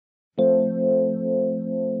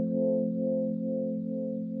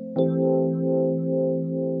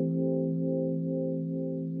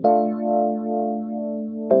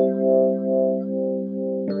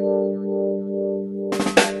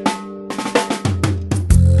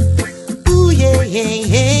yeah,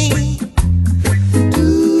 yeah.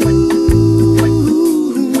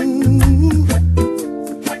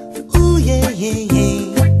 Ooh, yeah, yeah, yeah.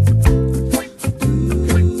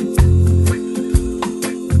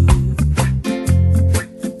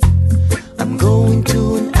 I'm going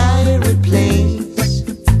to an airy place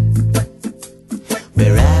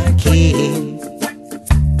where I can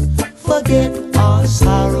forget all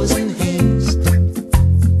sorrows and haste.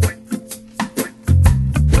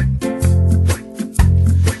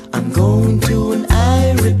 I'm going to an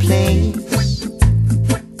airy place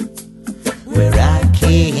where I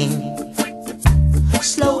can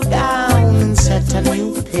slow down and set a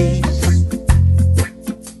new pace.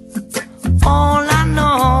 All I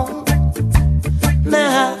know, may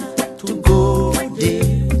have to go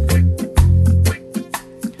there.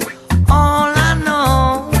 All I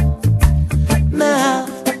know, may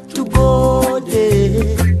have to go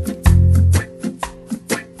there.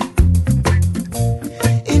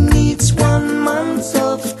 It needs 1 month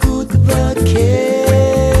of good vacation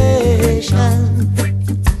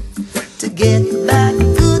to get back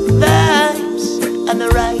good vibes and the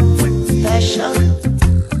right passion.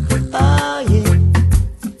 Oh yeah.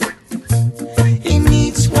 It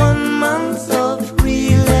needs 1 month of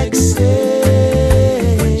relaxation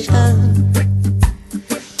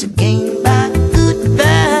to gain back good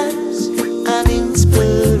vibes and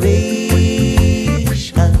inspiration.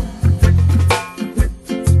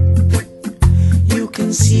 You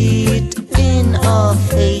can see it in our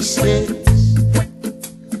faces.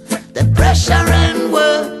 The pressure and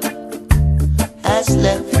work has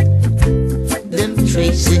left them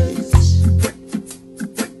traces.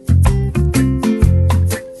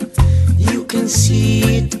 You can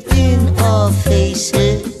see it in our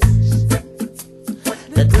faces.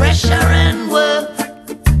 The pressure and work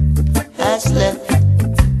has left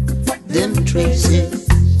them traces.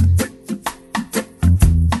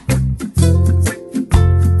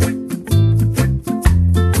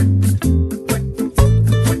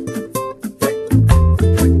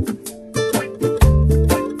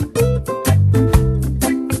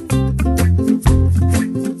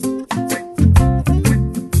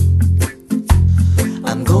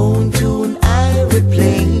 I'm going to an airy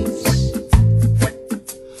place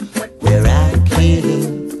where I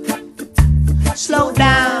can slow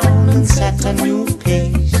down and set a new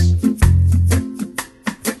pace.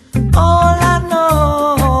 All I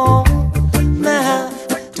know, may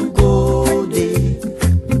have to go there.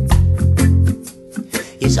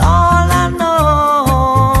 Is all I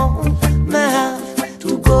know, may have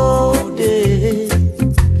to go there.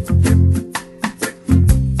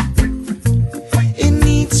 It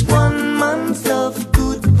needs 1 month of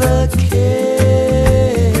good vacation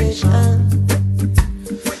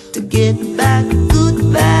to get back good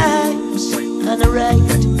vibes and the right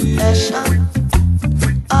passion.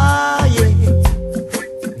 Oh yeah.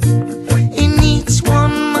 It needs 1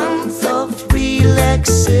 month of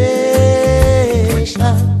relaxation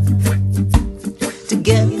to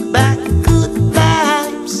get back good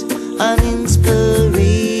vibes and inspiration.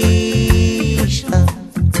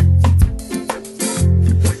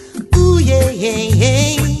 Ooh yeah, yeah,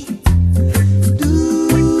 yeah.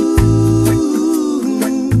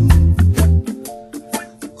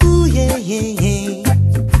 Ooh yeah, yeah, yeah.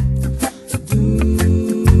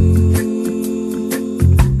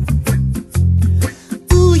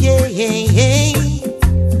 Ooh yeah, yeah, yeah.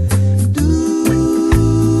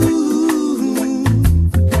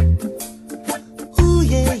 Ooh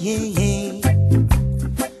yeah, yeah, yeah.